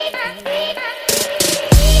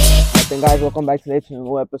on, guys? Welcome back today to a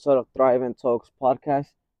new episode of Thrive and Talks podcast.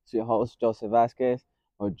 It's your host, Joseph Vasquez,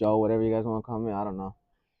 or Joe, whatever you guys want to call me. I don't know.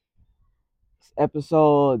 It's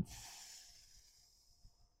episode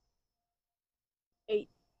 8.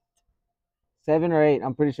 7 or 8.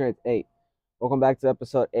 I'm pretty sure it's 8. Welcome back to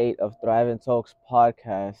episode 8 of Thrive and Talks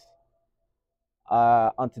podcast.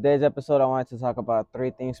 On today's episode, I wanted to talk about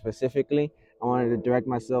 3 things specifically. I wanted to direct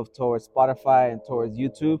myself towards Spotify and towards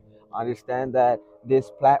YouTube. I understand that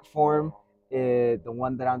this platform is the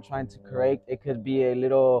one that I'm trying to create. It could be a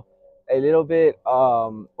little bit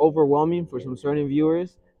overwhelming for some certain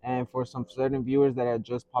viewers, and for some certain viewers that are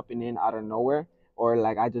just popping in out of nowhere, or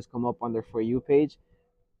like I just come up on their For You page.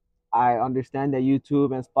 I understand that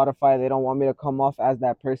YouTube and Spotify, they don't want me to come off as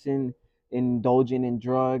that person indulging in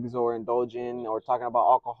drugs or indulging or talking about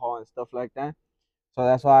alcohol and stuff like that. So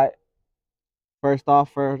that's why first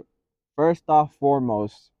off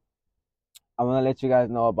foremost, I want to let you guys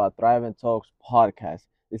know about Thrive and Talks podcast.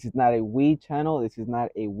 This is not a weed channel. This is not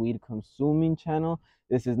a weed consuming channel.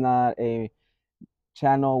 This is not a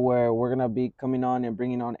channel where we're gonna be coming on and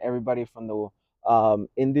bringing on everybody from the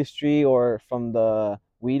industry or from the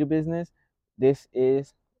weed business. This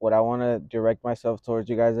is what I want to direct myself towards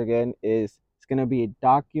you guys again. Is it's gonna be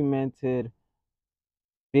documented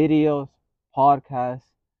videos, podcasts,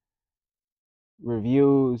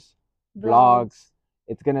 reviews, vlogs.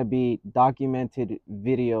 It's gonna be documented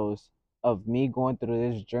videos of me going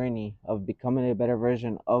through this journey of becoming a better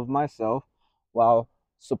version of myself, while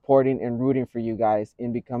supporting and rooting for you guys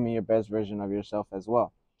in becoming your best version of yourself as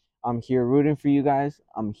well. I'm here rooting for you guys.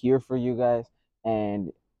 I'm here for you guys,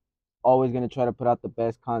 and always going to try to put out the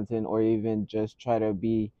best content, or even just try to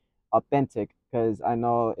be authentic, because I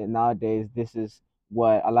know nowadays this is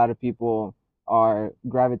what a lot of people are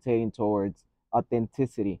gravitating towards: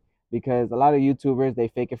 authenticity. Because a lot of YouTubers, they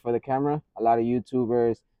fake it for the camera. A lot of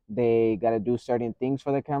YouTubers, they got to do certain things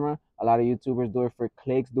for the camera. A lot of YouTubers do it for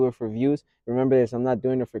clicks, do it for views. Remember this: I'm not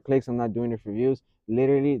doing it for clicks, I'm not doing it for views.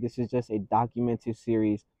 Literally, this is just a documented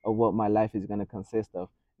series of what my life is going to consist of.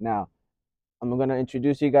 Now, I'm going to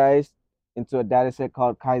introduce you guys into a data set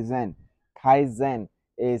called Kaizen. Kaizen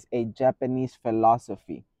is a Japanese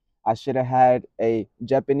philosophy. I should have had a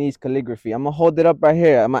Japanese calligraphy. I'm going to hold it up right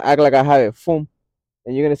here. I'm going to act like I have it. Boom.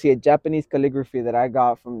 And you're going to see a Japanese calligraphy that I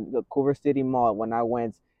got from the Culver City Mall when I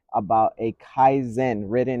went, about a Kaizen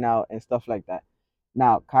written out and stuff like that.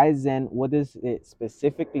 Now, Kaizen, what does it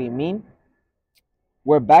specifically mean?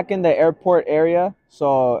 We're back in the airport area,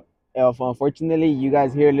 so if unfortunately you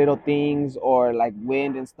guys hear little things or like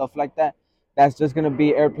wind and stuff like that, that's just gonna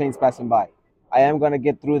be airplanes passing by. I am gonna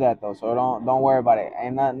get through that though, so don't worry about it.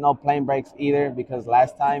 And no plane breaks either, because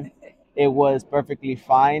last time it was perfectly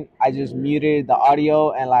fine. I just muted the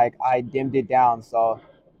audio and like I dimmed it down, so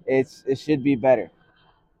it should be better.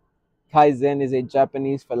 Kaizen is a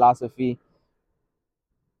Japanese philosophy,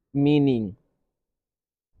 meaning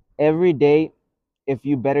every day, if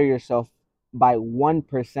you better yourself by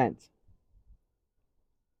 1%,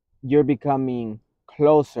 you're becoming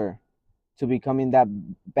closer to becoming that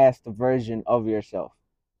best version of yourself,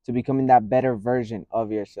 to becoming that better version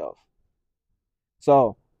of yourself.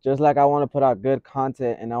 So, just like I want to put out good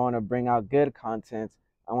content and I want to bring out good content,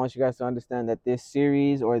 I want you guys to understand that this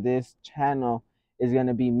series or this channel is going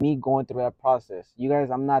to be me going through that process. You guys,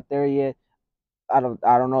 I'm not there yet. I don't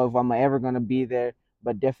know if I'm ever gonna be there,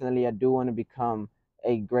 but definitely I do want to become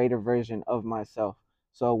a greater version of myself.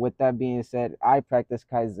 So with that being said, I practice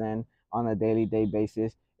Kaizen on a daily day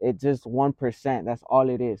basis. It's just 1%. That's all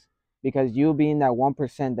it is. Because you being that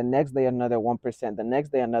 1%, the next day another 1%, the next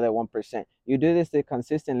day another 1%. You do this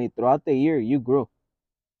consistently throughout the year, you grew.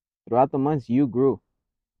 Throughout the months, you grew.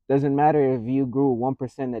 Doesn't matter if you grew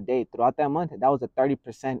 1% a day. Throughout that month, that was a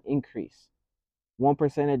 30% increase.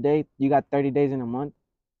 1% a day, you got 30 days in a month.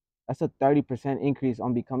 That's a 30% increase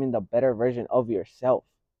on becoming the better version of yourself.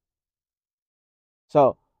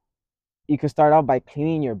 So you can start off by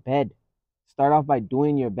cleaning your bed. Start off by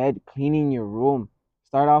doing your bed, cleaning your room.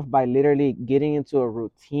 Start off by literally getting into a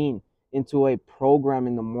routine, into a program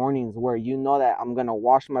in the mornings where you know that I'm gonna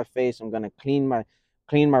wash my face, I'm gonna clean my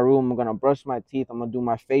room, I'm gonna brush my teeth, I'm gonna do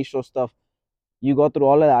my facial stuff. You go through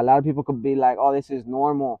all of that. A lot of people could be like, oh, this is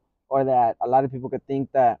normal, or that a lot of people could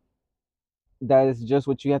think that is just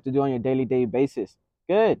what you have to do on your daily day basis.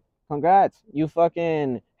 Good. Congrats. You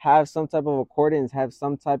fucking have some type of accordance, have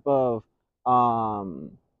some type of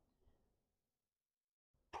um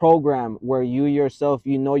program where you yourself,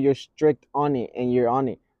 you know, you're strict on it and you're on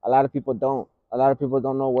it. A lot of people don't. A lot of people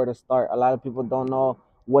don't know where to start. A lot of people don't know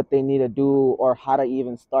what they need to do or how to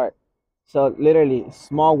even start. So literally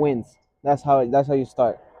small wins. That's how you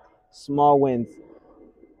start. Small wins.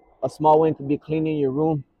 A small win could be cleaning your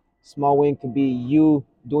room. Small win could be you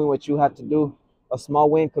doing what you have to do. A small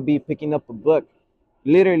win could be picking up a book.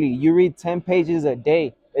 Literally, you read 10 pages a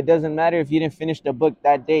day. It doesn't matter if you didn't finish the book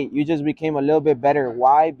that day. You just became a little bit better.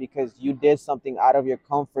 Why? Because you did something out of your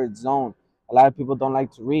comfort zone. A lot of people don't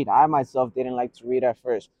like to read. I myself didn't like to read at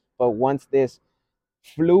first. But once this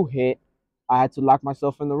flu hit, I had to lock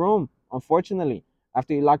myself in the room. Unfortunately,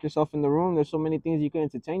 after you lock yourself in the room, there's so many things you can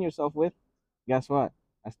entertain yourself with. Guess what?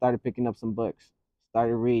 I started picking up some books,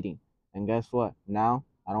 started reading, and guess what? Now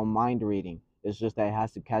I don't mind reading. It's just that it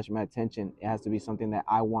has to catch my attention. It has to be something that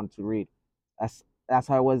I want to read. That's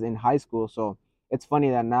how I was in high school. So it's funny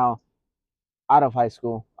that now out of high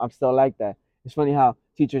school, I'm still like that. It's funny how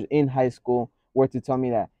teachers in high school were to tell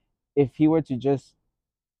me that if he were to just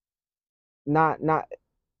not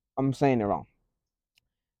I'm saying it wrong.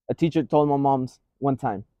 A teacher told my mom's one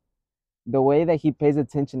time, the way that he pays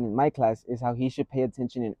attention in my class is how he should pay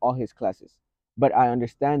attention in all his classes. But I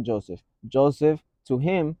understand Joseph. Joseph, to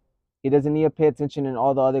him, he doesn't need to pay attention in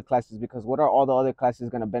all the other classes because what are all the other classes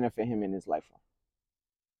going to benefit him in his life?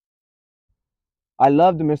 I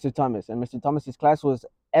loved Mr. Thomas, and Mr. Thomas's class was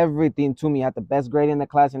everything to me. He had the best grade in the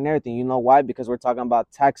class and everything. You know why? Because we're talking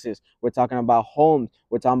about taxes, we're talking about homes,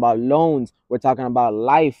 we're talking about loans, we're talking about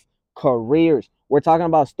life, careers. We're talking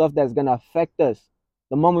about stuff that's gonna affect us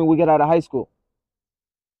the moment we get out of high school.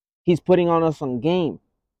 He's putting on us some game.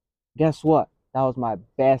 Guess what? That was my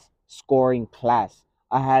best scoring class.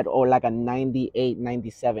 I had like a 98,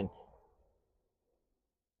 97.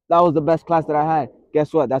 That was the best class that I had.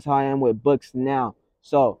 Guess what? That's how I am with books now.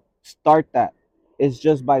 So start that. It's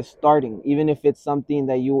just by starting, even if it's something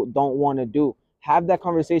that you don't want to do. Have that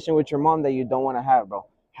conversation with your mom that you don't want to have, bro.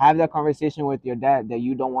 Have that conversation with your dad that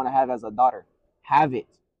you don't want to have as a daughter. Have it.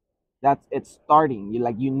 That's it's starting.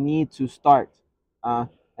 You need to start. Uh,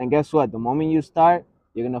 and guess what? The moment you start,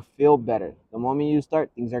 you're gonna feel better. The moment you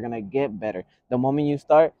start, things are gonna get better. The moment you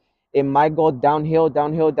start, it might go downhill,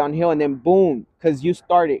 downhill, downhill, and then boom, because you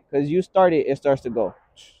started, it starts to go.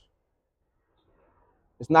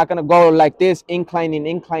 It's not gonna go like this, inclining,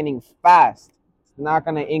 inclining fast. It's not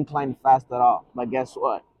gonna incline fast at all. But guess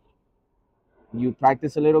what? You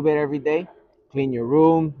practice a little bit every day, clean your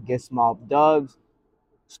room, get small dogs,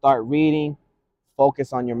 start reading,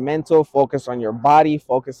 focus on your mental, focus on your body,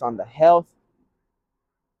 focus on the health.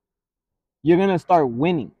 You're gonna start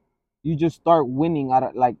winning. You just start winning out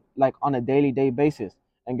of like on a daily day basis.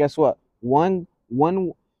 And guess what? One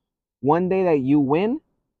day that you win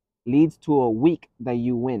leads to a week that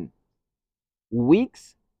you win.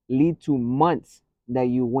 Weeks lead to months that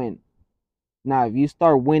you win. Now, if you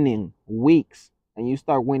start winning weeks and you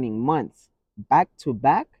start winning months back to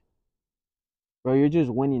back, bro, you're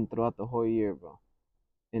just winning throughout the whole year, bro,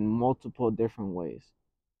 in multiple different ways.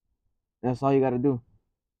 That's all you gotta do.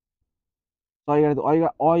 That's all you gotta do.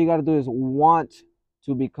 All you gotta do is want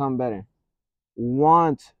to become better.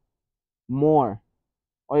 Want more.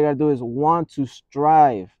 All you gotta do is want to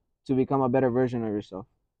strive to become a better version of yourself.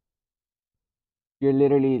 You're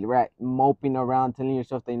literally right moping around telling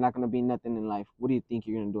yourself that you're not gonna be nothing in life. What do you think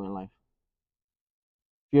you're gonna do in life?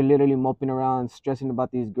 If you're literally moping around, stressing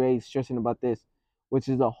about these grades, stressing about this, which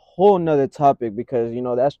is a whole nother topic because you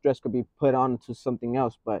know that stress could be put on to something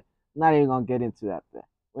else, but I'm not even gonna get into that.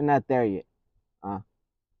 We're not there yet. Uh,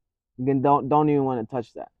 again, don't even want to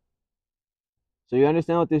touch that. So you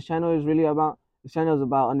understand what this channel is really about? This channel is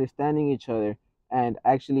about understanding each other and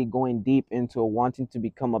actually going deep into wanting to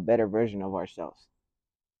become a better version of ourselves.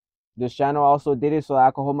 This channel also did it so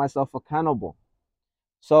I could hold myself accountable.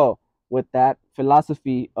 So with that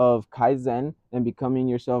philosophy of Kaizen and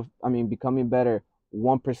becoming better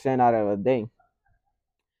 1% out of a day,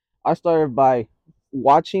 I started by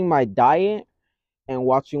watching my diet and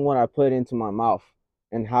watching what I put into my mouth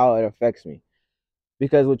and how it affects me.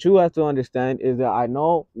 Because what you have to understand is that I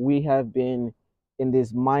know we have been in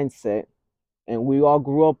this mindset and we all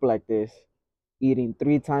grew up like this, eating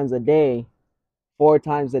 3 times a day, 4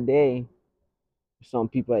 times a day. Some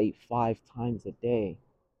people eat 5 times a day.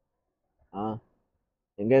 And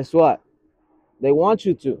guess what? They want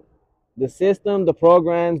you to. The system, the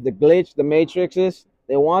programs, the glitch, the matrices,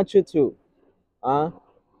 they want you to. Uh,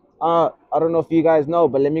 I don't know if you guys know,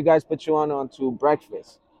 but let me guys put you onto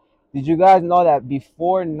breakfast. Did you guys know that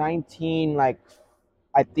before 19 like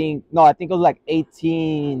I think it was like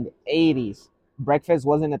 1880s, breakfast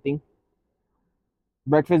wasn't a thing.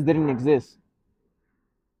 Breakfast didn't exist.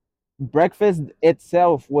 Breakfast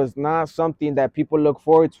itself was not something that people look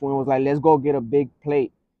forward to and was like, let's go get a big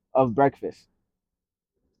plate of breakfast.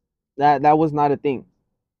 That was not a thing.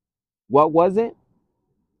 What was it?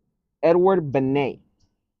 Edward Benet.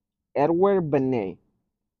 Edward Benet.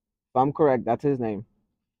 If I'm correct, that's his name.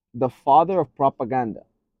 The father of propaganda.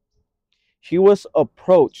 He was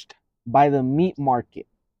approached by the meat market.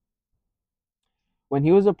 When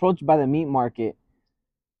he was approached by the meat market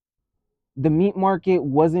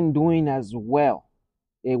wasn't doing as well.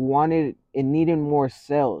 It needed more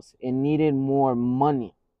sales. It needed more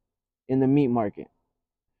money in the meat market.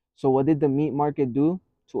 So what did the meat market do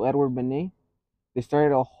to Edward Benet? They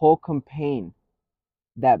started a whole campaign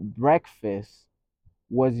that breakfast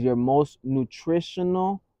was your most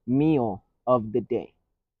nutritional meal of the day.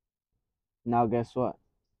 Now guess what?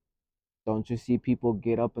 Don't you see people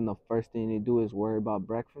get up and the first thing they do is worry about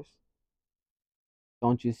breakfast?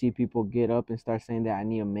 Don't you see people get up and start saying that I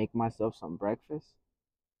need to make myself some breakfast?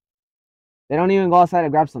 They don't even go outside to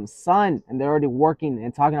grab some sun and they're already working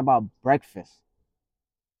and talking about breakfast.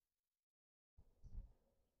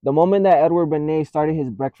 The moment that Edward Benet started his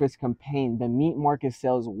breakfast campaign, the meat market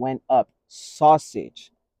sales went up.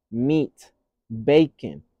 Sausage, meat,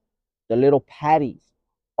 bacon, the little patties,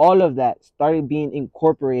 all of that started being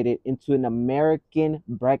incorporated into an American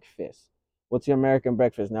breakfast. What's your American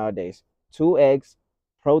breakfast nowadays? 2 eggs,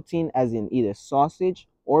 protein as in either sausage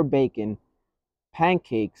or bacon,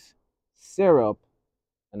 pancakes, syrup,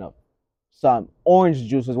 and some orange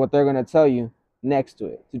juice is what they're going to tell you next to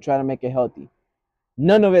it to try to make it healthy.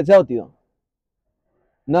 None of it's healthy though.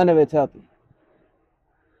 None of it's healthy.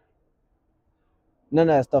 None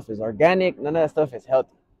of that stuff is organic. None of that stuff is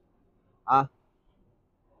healthy. Huh?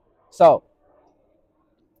 So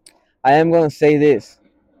I am going to say this,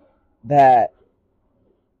 that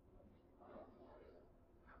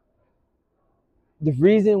the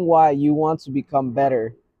reason why you want to become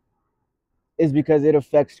better is because it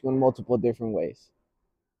affects you in multiple different ways.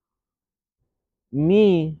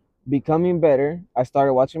 Me becoming better, I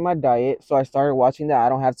started watching my diet. So I started watching that I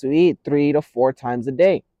don't have to eat 3 to 4 times a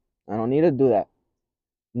day. I don't need to do that.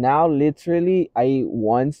 Now, literally, I eat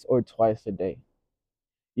once or twice a day.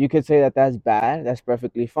 You could say that that's bad. That's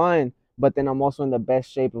perfectly fine. But then I'm also in the best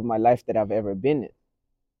shape of my life that I've ever been in.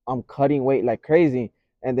 I'm cutting weight like crazy.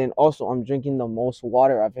 And then also, I'm drinking the most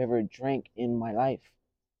water I've ever drank in my life.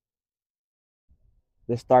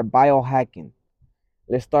 Let's start biohacking.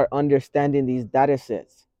 Let's start understanding these data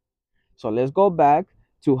sets. So let's go back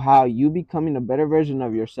to how you becoming a better version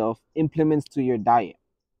of yourself implements to your diet.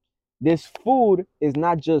 This food is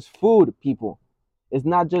not just food, people. It's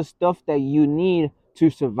not just stuff that you need to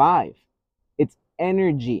survive. It's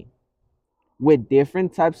energy. With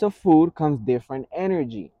different types of food comes different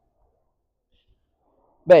energy.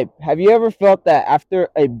 Babe, have you ever felt that after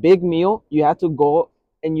a big meal, you have to go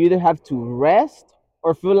and you either have to rest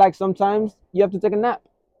or feel like sometimes you have to take a nap?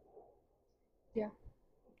 Yeah.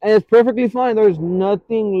 And it's perfectly fine. There's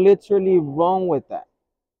nothing literally wrong with that.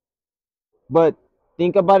 But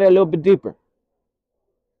think about it a little bit deeper.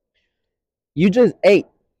 You just ate.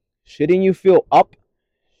 Shouldn't you feel up?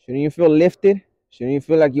 Shouldn't you feel lifted? Shouldn't you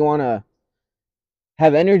feel like you want to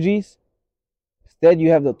have energies? Instead, you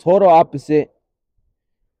have the total opposite.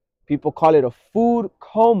 People call it a food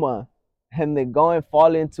coma, and they go and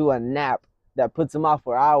fall into a nap that puts them out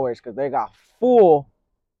for hours because they got full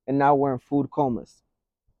and now we're in food comas.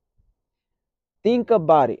 Think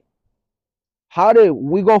about it. How did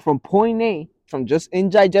we go from point A, from just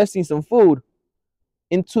indigesting some food,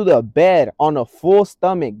 into the bed on a full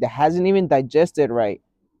stomach that hasn't even digested right,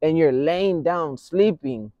 and you're laying down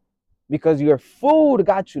sleeping because your food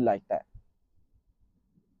got you like that?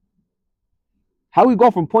 How we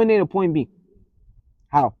go from point A to point B?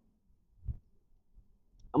 How?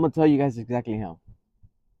 I'm gonna tell you guys exactly how.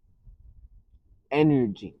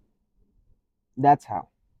 Energy. That's how.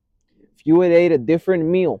 If you had ate a different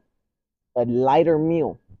meal, a lighter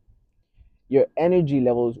meal, your energy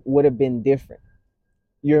levels would have been different.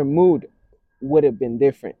 Your mood would have been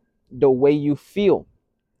different. The way you feel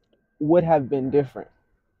would have been different.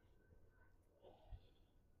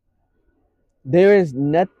 There is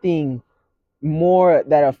nothing more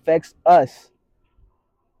that affects us,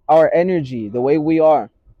 our energy, the way we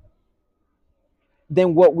are,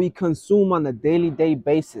 than what we consume on a daily day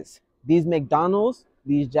basis. These McDonald's,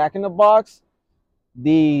 these Jack in the Box,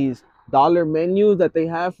 these dollar menus that they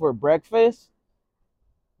have for breakfast,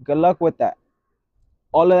 good luck with that.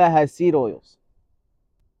 All of that has seed oils.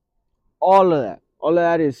 All of that. All of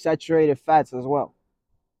that is saturated fats as well.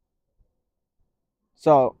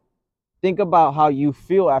 So think about how you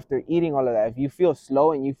feel after eating all of that. If you feel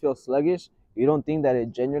slow and you feel sluggish, you don't think that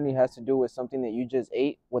it genuinely has to do with something that you just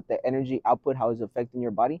ate, with the energy output, how it's affecting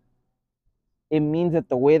your body? It means that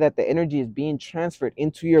the way that the energy is being transferred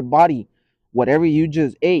into your body, whatever you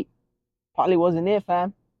just ate, probably wasn't it,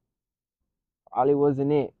 fam. Probably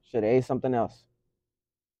wasn't it. Should have ate something else.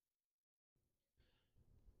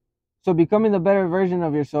 So becoming the better version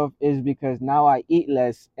of yourself is because now I eat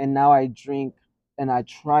less and now I drink, and I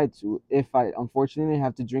try to. If I unfortunately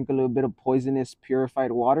have to drink a little bit of poisonous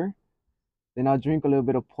purified water, then I'll drink a little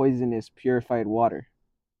bit of poisonous purified water.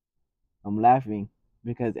 I'm laughing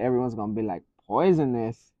because everyone's gonna be like,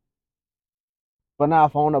 poisonous. But now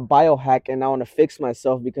if I want to biohack and I want to fix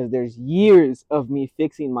myself, because there's years of me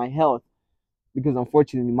fixing my health, because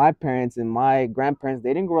unfortunately my parents and my grandparents,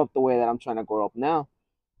 they didn't grow up the way that I'm trying to grow up now.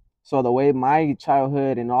 So the way my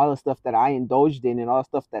childhood and all the stuff that I indulged in and all the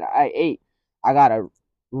stuff that I ate, I gotta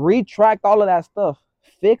retract all of that stuff,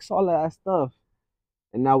 fix all of that stuff,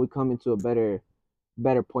 and now we come into a better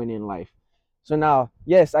point in life. So now,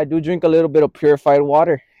 yes, I do drink a little bit of purified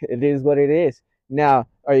water. It is what it is. Now,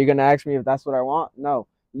 are you gonna ask me if that's what I want? No.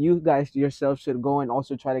 You guys yourself should go and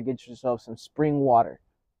also try to get yourself some spring water.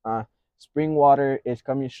 Uh, Spring water is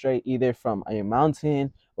coming straight either from a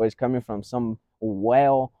mountain or it's coming from some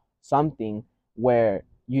well, something where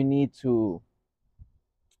you need to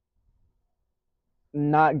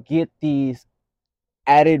not get these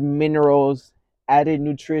added minerals, added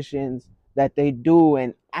nutritions that they do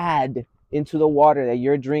and add into the water that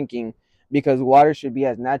you're drinking, because water should be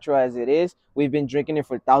as natural as it is. We've been drinking it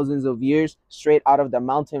for thousands of years, straight out of the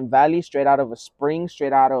mountain valley, straight out of a spring,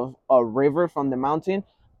 straight out of a river from the mountain,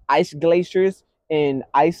 ice glaciers in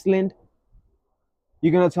Iceland.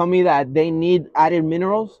 You're gonna tell me that they need added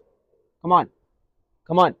minerals? Come on,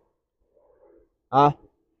 come on. Uh,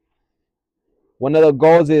 One of the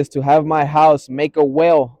goals is to have my house make a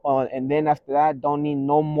well, and then after that, don't need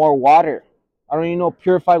no more water. I don't need no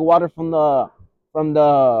purified water from the from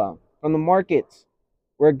the markets.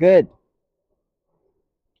 We're good.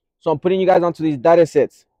 So I'm putting you guys onto these data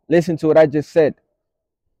sets. Listen to what I just said.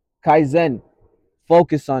 Kaizen.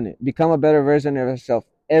 Focus on it. Become a better version of yourself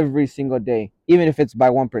every single day, even if it's by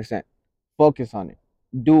 1%. Focus on it.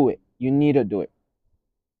 Do it. You need to do it.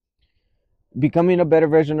 Becoming a better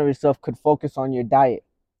version of yourself could focus on your diet.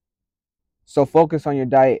 So focus on your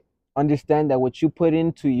diet. Understand that what you put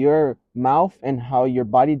into your mouth and how your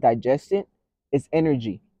body digests it is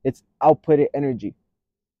energy. It's outputted energy.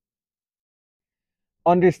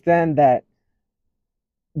 Understand that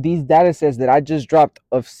these data sets that I just dropped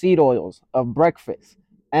of seed oils, of breakfast,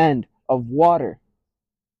 and of water,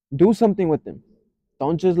 do something with them.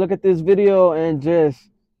 Don't just look at this video and just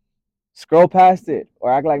scroll past it or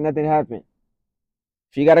act like nothing happened.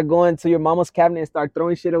 If you gotta go into your mama's cabinet and start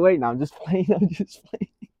throwing shit away, now I'm just playing. I'm just playing.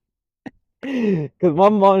 Because my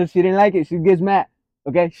mom, if she didn't like it, she gets mad.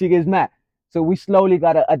 Okay, she gets mad. So we slowly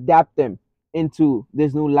gotta adapt them into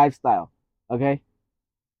this new lifestyle. Okay.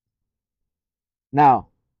 Now,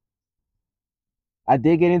 I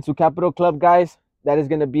did get into Capital Club, guys. That is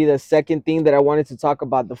gonna be the second thing that I wanted to talk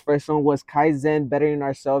about. The first one was Kaizen, bettering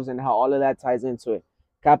ourselves, and how all of that ties into it.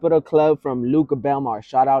 Capital Club from Luke Belmar.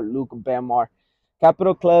 Shout out Luke Belmar.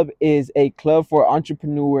 Capital Club is a club for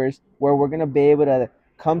entrepreneurs where we're gonna be able to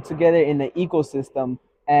come together in the ecosystem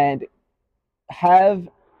and have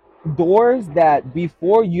doors that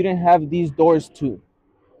before you didn't have these doors to.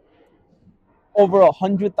 Over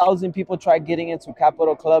 100,000 people tried getting into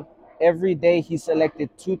Capital Club. Every day he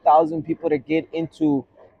selected 2,000 people to get into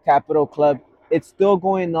Capital Club. It's still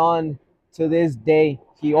going on to this day.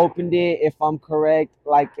 He opened it, if I'm correct,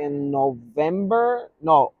 like in November.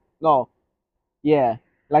 No, no, yeah,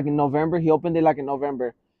 like in November. He opened it like in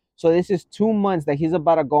November. So this is 2 months that he's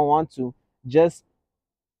about to go on to just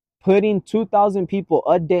putting 2,000 people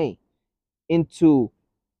a day into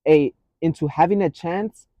a into having a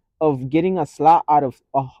chance of getting a slot out of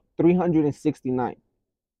 369.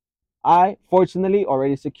 I fortunately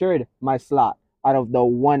already secured my slot out of the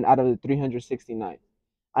one out of the 369.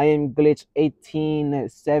 I am glitch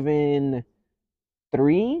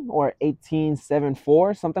 1873 or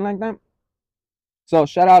 1874, something like that. So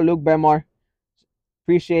shout out Luke Bemar.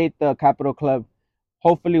 Appreciate the Capital Club.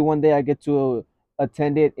 Hopefully one day I get to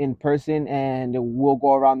attend it in person and we'll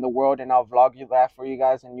go around the world and I'll vlog you that for you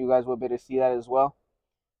guys and you guys will be able to see that as well.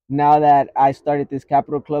 Now that I started this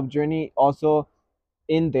Capital Club journey, also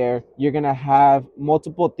in there, you're gonna have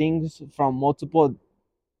multiple things from multiple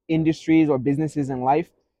industries or businesses in life.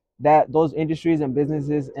 That those industries and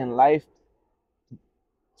businesses in life,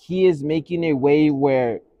 he is making a way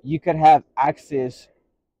where you could have access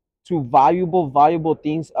to valuable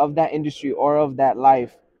things of that industry or of that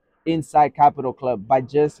life inside Capital Club by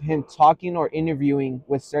just him talking or interviewing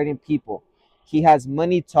with certain people. He has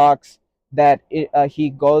money talks that he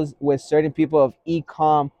goes with certain people of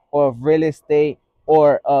e-com or of real estate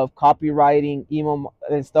or of copywriting, email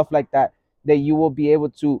and stuff like that you will be able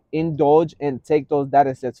to indulge and take those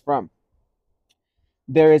data sets from.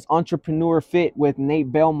 There is Entrepreneur Fit with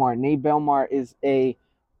Nate Belmar. Nate Belmar is a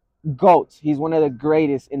GOAT. He's one of the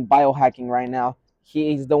greatest in biohacking right now.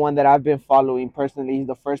 He's the one that I've been following personally. He's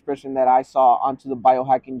the first person that I saw onto the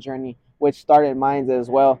biohacking journey, which started mine as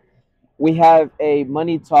well. We have a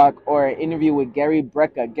money talk or an interview with Gary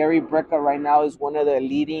Brecka. Gary Brecka right now is one of the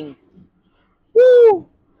leading woo,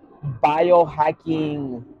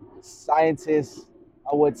 biohacking scientists,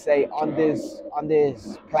 I would say, on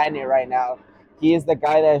this planet right now. He is the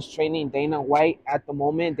guy that is training Dana White at the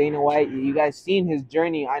moment. Dana White, you guys seen his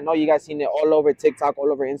journey. I know you guys seen it all over TikTok,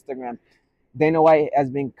 all over Instagram. Dana White has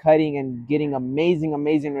been cutting and getting amazing,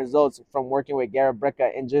 amazing results from working with Gary Brecka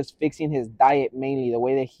and just fixing his diet mainly, the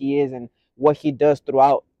way that he is and what he does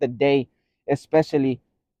throughout the day, especially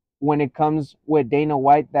when it comes with Dana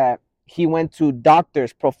White, that he went to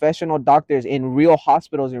doctors, professional doctors in real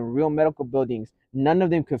hospitals, in real medical buildings. None of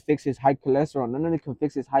them could fix his high cholesterol. None of them could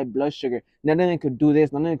fix his high blood sugar. None of them could do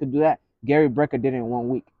this. None of them could do that. Gary Brecka did it in 1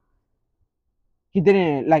 week. He did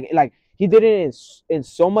it like he did it in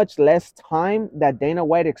so much less time that Dana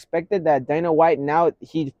White expected. That Dana White now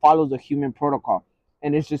he follows a human protocol,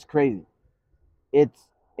 and it's just crazy.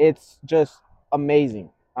 It's just amazing.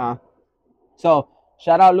 So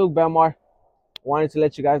shout out Luke Belmar. Wanted to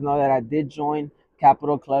let you guys know that I did join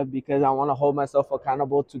Capital Club because I want to hold myself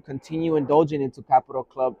accountable to continue indulging into Capital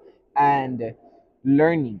Club and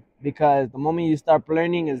learning. Because the moment you stop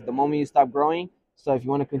learning is the moment you stop growing. So if you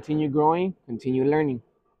want to continue growing, continue learning.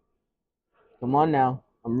 Come on now.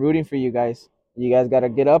 I'm rooting for you guys. You guys got to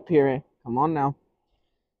get up here. Come on now.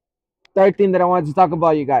 Third thing that I wanted to talk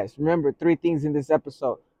about, you guys. Remember, three things in this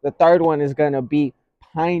episode. The third one is going to be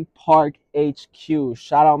Pine Park HQ.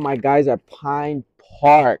 Shout out my guys at Pine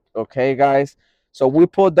Park. Okay, guys. So we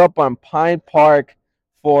pulled up on Pine Park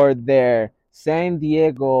for their San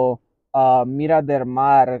Diego Mira del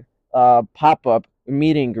Mar pop up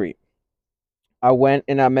meet and greet. I went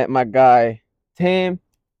and I met my guy Tim,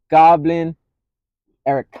 Goblin,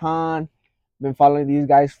 Eric Khan. Been following these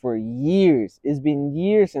guys for years. It's been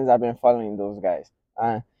years since I've been following those guys.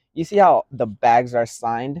 You see how the bags are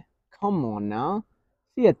signed? Come on now.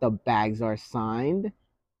 See if the bags are signed.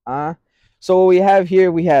 Uh, so what we have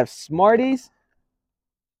here, we have Smarties.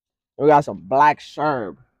 We got some black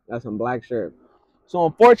Sherb. Got some black Sherb. So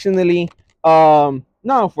unfortunately, not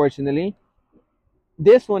unfortunately,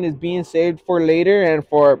 this one is being saved for later and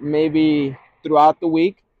for maybe throughout the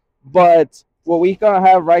week. But what we gonna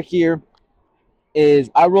have right here is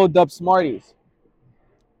I rolled up Smarties.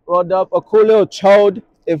 Rolled up a cool little chode,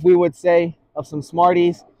 if we would say, of some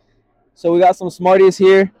Smarties. So we got some Smarties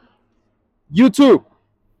here. YouTube,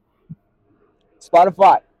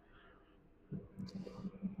 Spotify.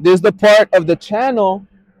 This is the part of the channel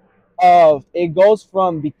of it goes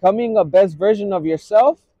from becoming a best version of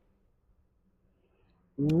yourself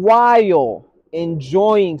while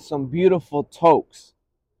enjoying some beautiful tokes.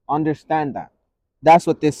 Understand that. That's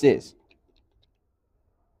what this is.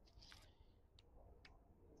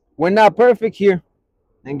 We're not perfect here.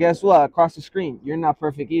 And guess what? Across the screen, you're not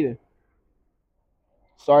perfect either.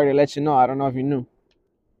 Sorry to let you know. I don't know if you knew.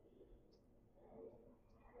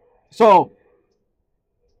 So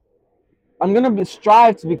I'm gonna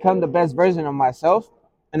strive to become the best version of myself,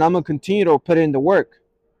 and I'm gonna continue to put in the work.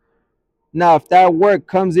 Now, if that work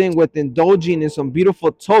comes in with indulging in some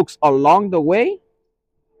beautiful tokes along the way,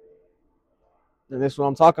 then that's what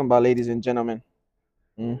I'm talking about, ladies and gentlemen.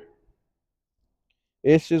 Mm.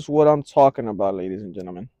 It's just what I'm talking about, ladies and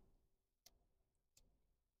gentlemen.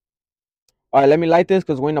 All right, let me light this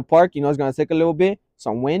because we're in the park. You know, it's gonna take a little bit,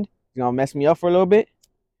 some wind. It's gonna mess me up for a little bit.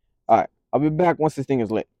 All right, I'll be back once this thing is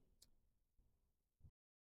lit.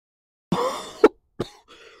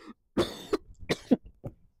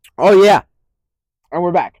 Oh yeah, and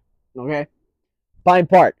we're back. Okay, Pine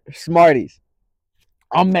Park, Smarties.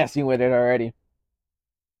 I'm messing with it already.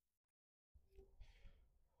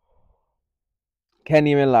 Can't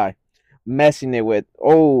even lie. Messing it with.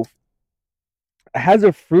 Oh, it has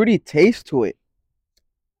a fruity taste to it.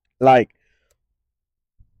 Like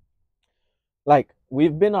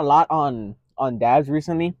we've been a lot on dabs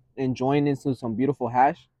recently, enjoying into some beautiful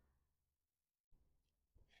hash.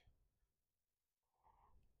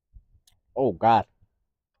 Oh god.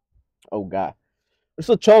 Oh god. It's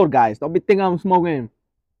a chode, guys. Don't be thinking I'm smoking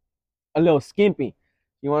a little skimpy.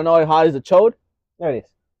 You wanna know how is a chode? There it is.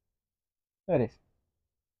 There it is.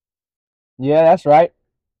 Yeah, that's right.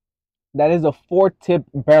 That is a 4-tip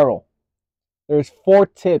barrel. There's 4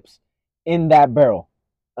 tips in that barrel.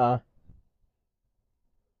 Uh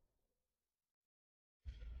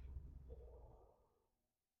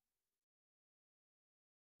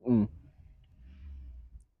mm.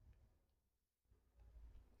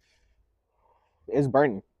 It's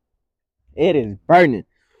burning. It is burning.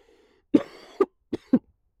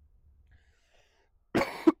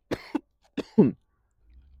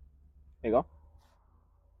 There you go.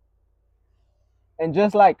 And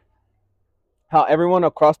just like how everyone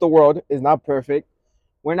across the world is not perfect,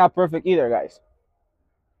 we're not perfect either, guys.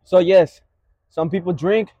 So yes, some people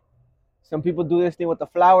drink, some people do this thing with the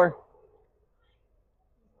flour.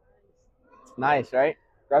 It's nice, right?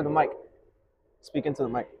 Grab the mic. Speak into the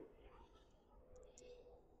mic.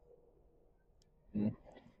 Mm.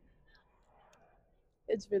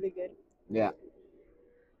 It's really good. Yeah.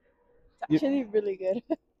 It's You, actually really good.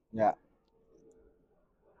 yeah.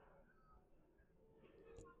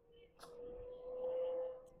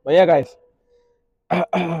 But yeah, guys.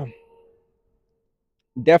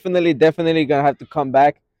 Definitely gonna have to come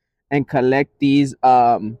back and collect these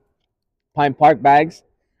Pine Park bags.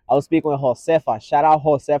 I was speaking with Josefa. Shout out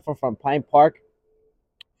Josefa from Pine Park.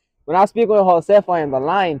 When I was speaking with Josefa in the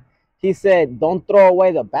line, he said, "Don't throw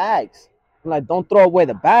away the bags." I'm like, "Don't throw away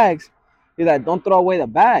the bags." He's like, "Don't throw away the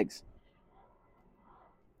bags."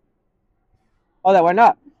 Oh, that why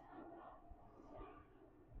not?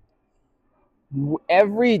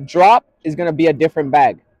 Every drop is gonna be a different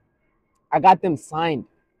bag. I got them signed.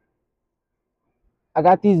 I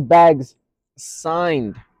got these bags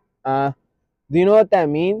signed. Uh, do you know what that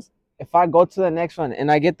means? If I go to the next one and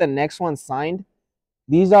I get the next one signed,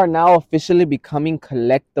 these are now officially becoming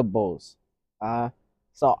collectibles. Uh,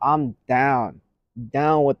 so I'm down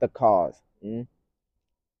with the cause. Mm.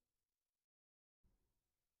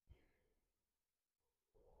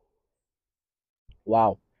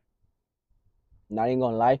 Wow, not even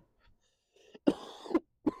gonna lie.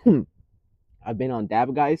 I've been on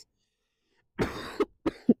dab, guys,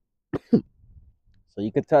 so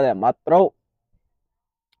you could tell that my throat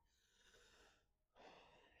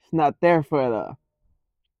is not there for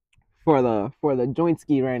the joint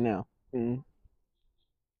ski right now. Mm.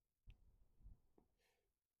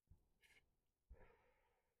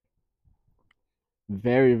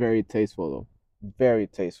 Very tasteful though. Very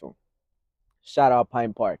tasteful. Shout out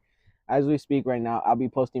Pine Park. As we speak right now, I'll be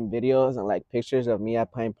posting videos and like pictures of me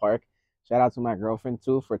at Pine Park. Shout out to my girlfriend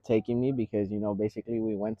too for taking me because basically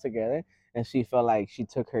we went together and she felt like she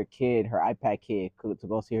took her kid, her iPad kid, to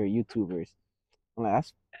go see her YouTubers. I'm like,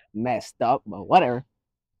 that's messed up, but whatever.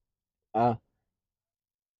 Uh,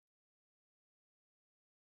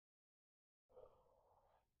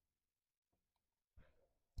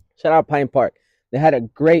 Shout out Pine Park. They had a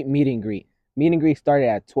great meet and greet. Meet and greet started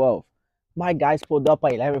at 12. My guys pulled up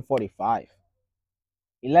at 11:45.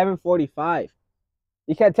 11:45.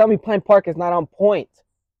 You can't tell me Pine Park is not on point.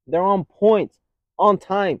 They're on point, on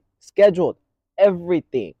time, scheduled,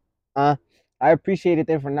 everything. Uh, I appreciated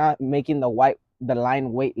them for not making the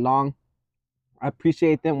line wait long. I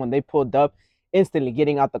appreciate them when they pulled up, instantly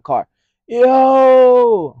getting out the car.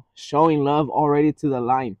 Yo, showing love already to the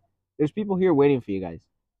line. There's people here waiting for you guys.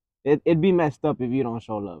 It'd be messed up if you don't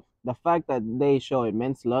show love. The fact that they show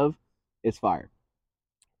immense love is fire.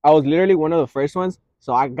 I was literally one of the first ones,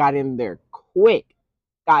 so I got in there quick.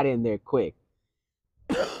 Got in there quick.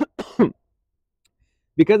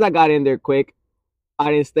 Because I got in there quick,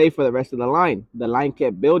 I didn't stay for the rest of the line. The line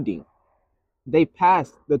kept building. They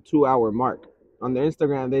passed the 2 hour mark. On their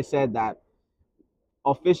Instagram, they said that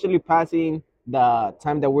officially passing the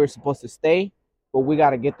time that we're supposed to stay, but we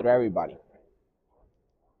got to get through everybody.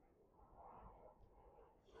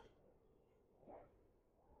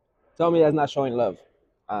 Tell me that's not showing love.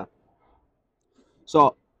 Uh,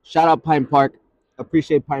 so, shout out Pine Park.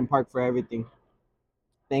 Appreciate Pine Park for everything.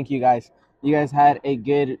 Thank you guys. You guys had a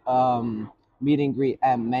good meet and greet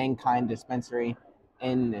at Mankind Dispensary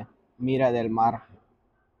in Mira del Mar.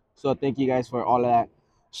 So thank you guys for all of that.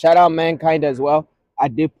 Shout out Mankind as well. I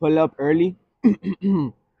did pull up early,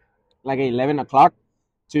 like at 11 o'clock,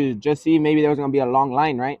 to just see maybe there was gonna be a long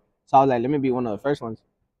line, right? So I was like, let me be one of the first ones.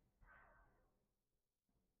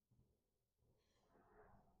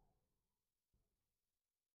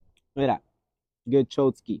 Look at that. Good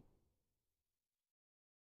Chotsky.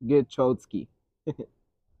 Good Chotsky.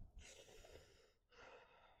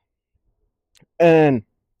 And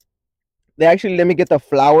they actually let me get the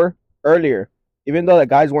flour earlier. Even though the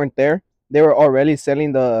guys weren't there, they were already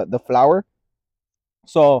selling the flour.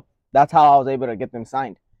 So that's how I was able to get them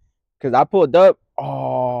signed. Cause I pulled up.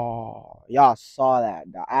 Oh, y'all saw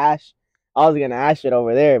that. The ash. I was gonna ash it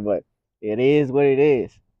over there, but it is what it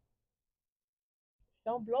is.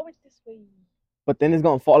 Don't blow it this way. But then it's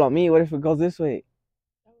gonna fall on me. What if it goes this way?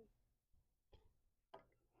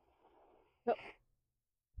 No.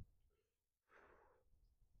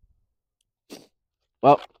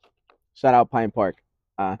 Well, shout out Pine Park.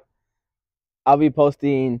 Uh, I'll be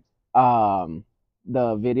posting the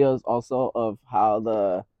videos also of how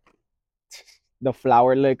the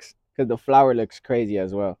flower looks, because the flower looks crazy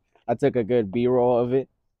as well. I took a good B-roll of it.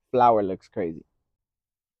 Flower looks crazy.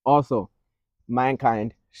 Also,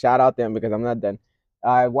 Mankind, shout out them because I'm not done.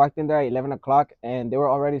 I walked in there at 11 o'clock and they were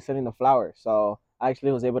already selling the flower. So I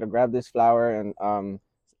actually was able to grab this flower and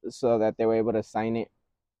so that they were able to sign it.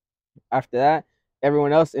 After that,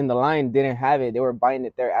 everyone else in the line didn't have it. They were buying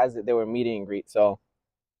it there as they were meeting and greet. So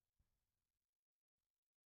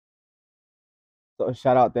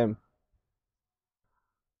shout out them.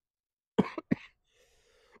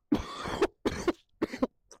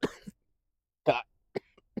 God,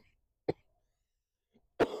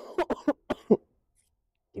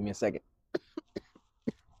 give me a second.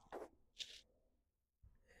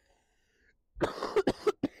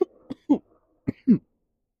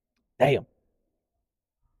 Damn.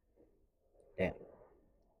 Damn.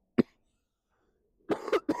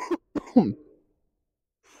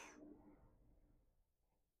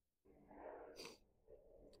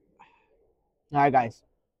 All right, guys.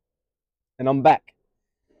 And I'm back.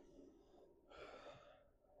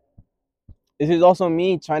 This is also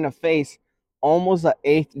me trying to face almost an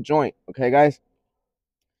eighth joint. Okay, guys?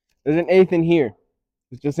 There's an eighth in here.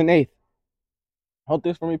 It's just an eighth. Hold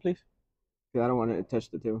this for me, please. Yeah, I don't want to touch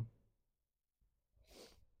the table.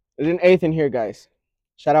 There's an eighth in here, guys.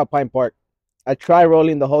 Shout out Pine Park. I tried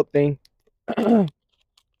rolling the whole thing. I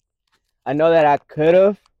know that I could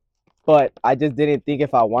have, but I just didn't think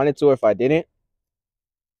if I wanted to or if I didn't.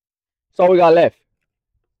 That's all we got left.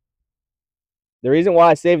 The reason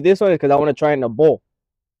why I saved this one is because I want to try it in a bowl.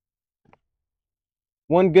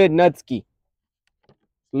 One good nutski.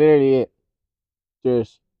 Literally it.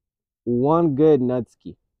 Just one good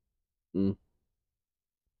nutski.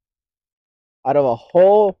 Out of a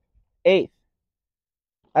whole eighth,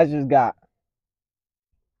 I just got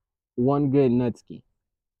one good nutski.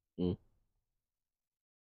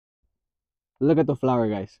 Look at the flower,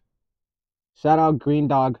 guys. Shout out Green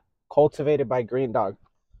Dog, cultivated by Green Dog.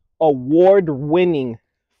 Award-winning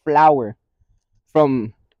flower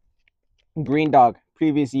from Green Dog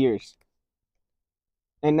previous years.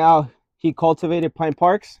 And now he cultivated Pine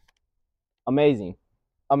Parks. Amazing.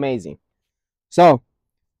 Amazing. So,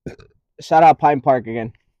 shout out Pine Park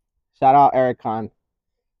again. Shout out Eric Khan.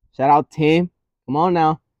 Shout out Tim. Come on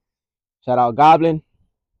now. Shout out Goblin.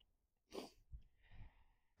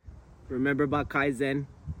 Remember about Kaizen.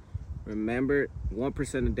 Remember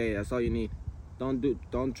 1% a day. That's all you need.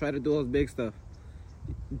 Don't try to do those big stuff.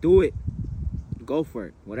 Do it. Go for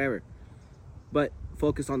it. Whatever. But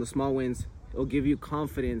focus on the small wins. It'll give you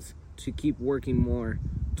confidence to keep working more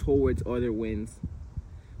towards other wins.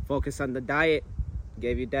 Focus on the diet.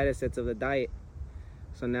 Gave you data sets of the diet.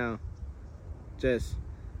 So now,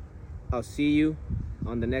 I'll see you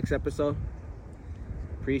on the next episode.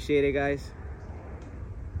 Appreciate it, guys.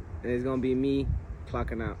 And it's going to be me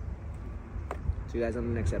clocking out. See you guys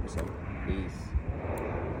on the next episode. Peace.